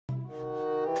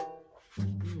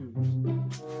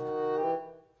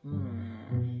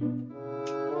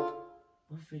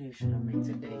should I make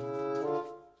today?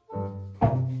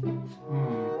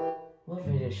 What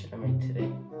video should I make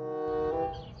today?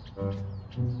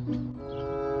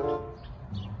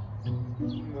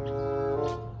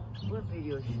 What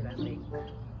video should I make?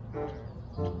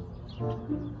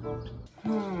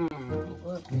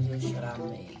 What video should I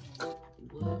make?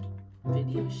 What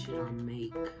video should I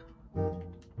make?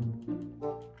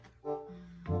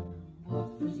 What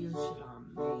video should I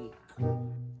make?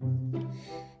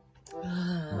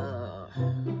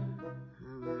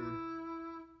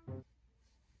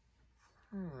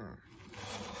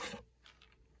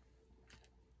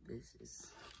 This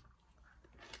is...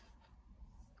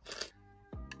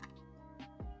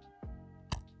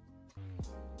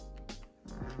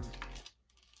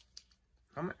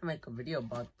 I'm gonna make a video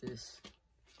about this.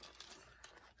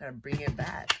 Gotta bring it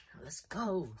back. Let's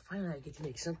go. Finally, I get to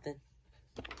make something.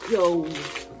 Yo,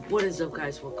 what is up,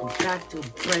 guys? Welcome back to a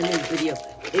brand new video.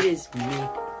 It is me,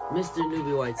 Mr.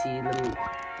 Newbie YT. Let me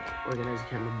organize the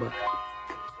camera. But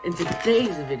in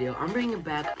today's video, I'm bringing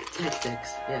back tech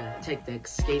decks. Yeah, tech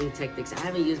decks, skating tech decks. I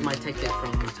haven't used my tech deck for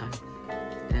a long time,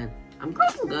 and I'm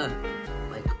going good.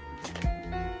 Like,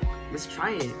 let's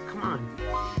try it. Come on.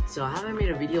 So I haven't made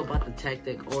a video about the tech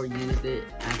deck or used it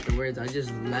afterwards. I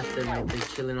just left it right there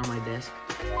chilling on my desk.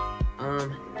 I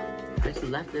just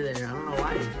left it there. I don't know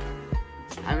why.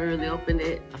 I haven't really opened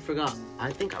it. I forgot.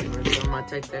 I think I've worked on my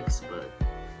tech decks, but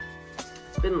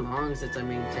it's been long since I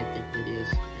made tech deck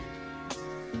videos.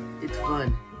 It's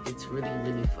fun. It's really,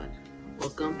 really fun.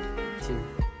 Welcome to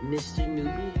Mr.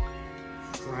 Newbie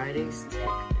Friday's Tech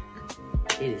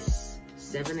Deck. It is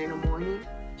 7 in the morning,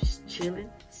 just chilling,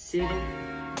 sitting,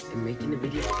 and making a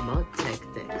video about tech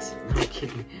decks. No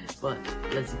kidding. But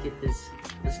let's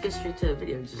get straight to the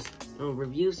video. Just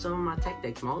review some of my tech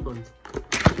decks, my old ones.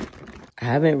 I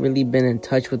haven't really been in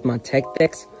touch with my tech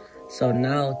decks, so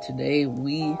now today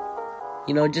we,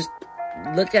 just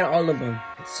look at all of them.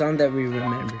 Some that we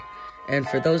remember. And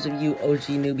for those of you OG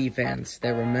newbie fans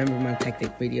that remember my tech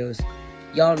deck videos,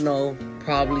 y'all know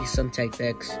probably some tech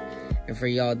decks. And for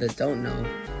y'all that don't know,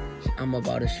 I'm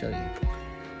about to show you.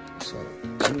 So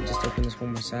let me just open this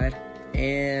one more side,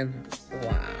 and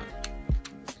wow.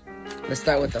 Let's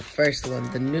start with the first one,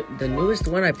 the newest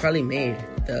one I probably made.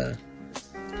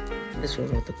 This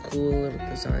one with the cool little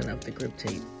design of the grip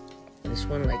tape. This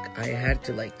one, like, I had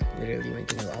to literally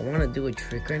make it. I want to do a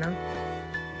trick right now.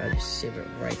 I'll just save it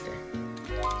right there.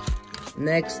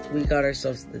 Next, we got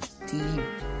ourselves the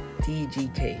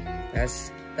DGK.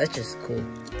 That's just cool.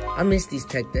 I miss these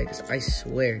tech decks, I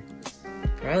swear.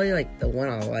 Probably the one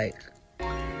I like.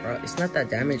 It's not that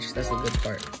damaged, that's a good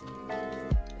part.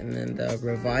 And then the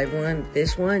Revive one,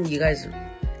 this one, you guys,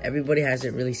 everybody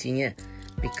hasn't really seen yet,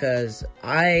 because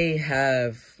I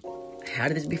have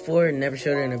had this before, never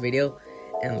showed it in a video,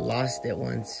 and lost it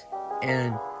once.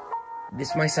 And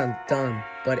this might sound dumb,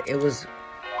 but it was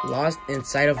lost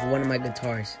inside of one of my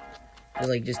guitars. It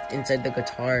was just inside the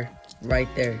guitar, right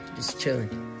there, just chilling.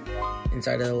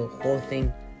 Inside of the whole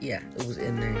thing, yeah, it was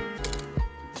in there.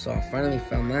 So I finally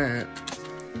found that.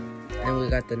 And we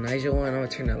got the Nigel one. I'm gonna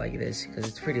turn it like this because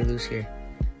it's pretty loose here.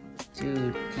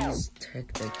 Dude, these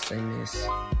tech decks I miss.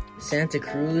 Santa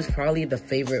Cruz, probably my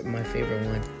favorite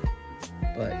one.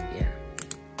 But yeah.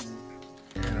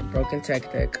 And a broken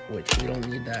tech deck, which we don't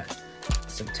need that.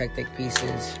 Some tech deck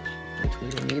pieces, which we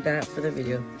don't need that for the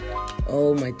video.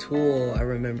 Oh, my tool, I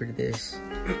remembered this.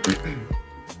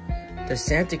 The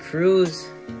Santa Cruz,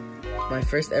 my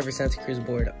first ever Santa Cruz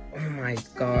board. Oh my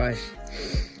gosh.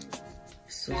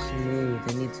 It's so smooth.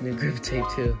 It needs new grip tape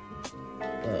too.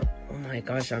 But oh my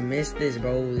gosh, I missed this,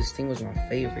 bro. This thing was my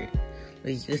favorite.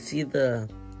 Like, you can see the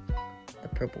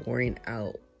purple wearing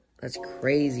out. That's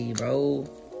crazy, bro.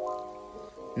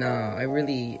 Nah, I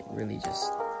really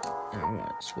just, I'm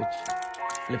gonna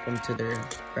flip them to their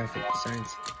graphic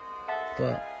designs.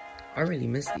 But I really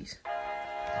miss these.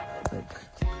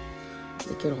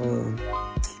 Look at all of them.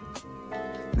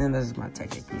 And then this is my tech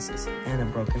deck pieces and a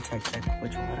broken tech deck,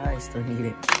 which I still need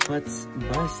it. Let's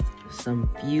bust some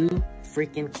few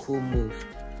freaking cool moves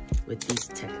with these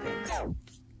tech decks.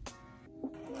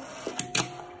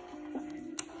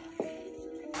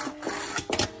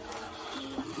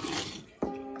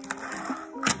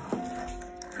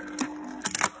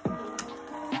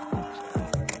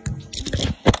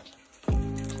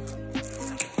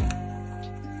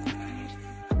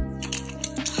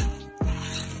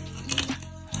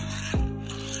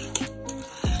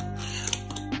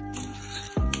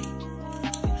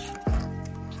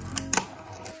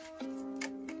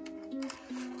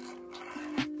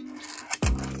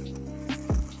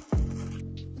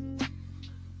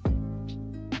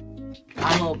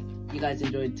 you guys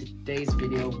enjoyed today's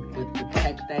video with the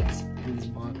tech decks in this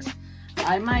box.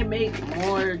 I might make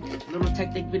more little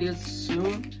tech deck videos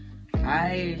soon.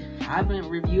 I haven't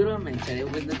reviewed them and today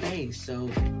was the day, so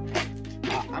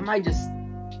I might just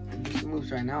do some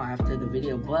moves right now after the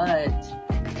video. But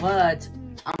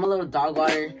I'm a little dog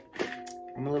water.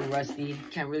 I'm a little rusty.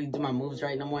 Can't really do my moves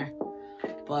right no more.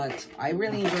 But I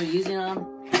really enjoy using them.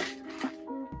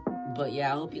 But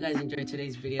yeah, I hope you guys enjoyed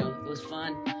today's video. It was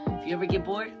fun. If you ever get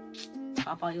bored,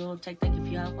 pop out your little tech deck if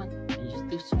you have one, and just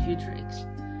do some few tricks.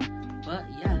 But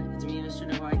yeah, it's me, Mr.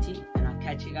 Novo IT, and I'll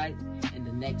catch you guys in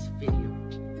the next video.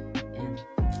 And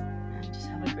just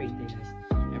have a great day, guys.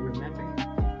 And remember,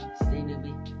 stay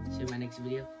newbie. See you in my next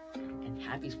video. And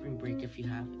happy spring break if you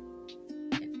have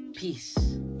it. And peace.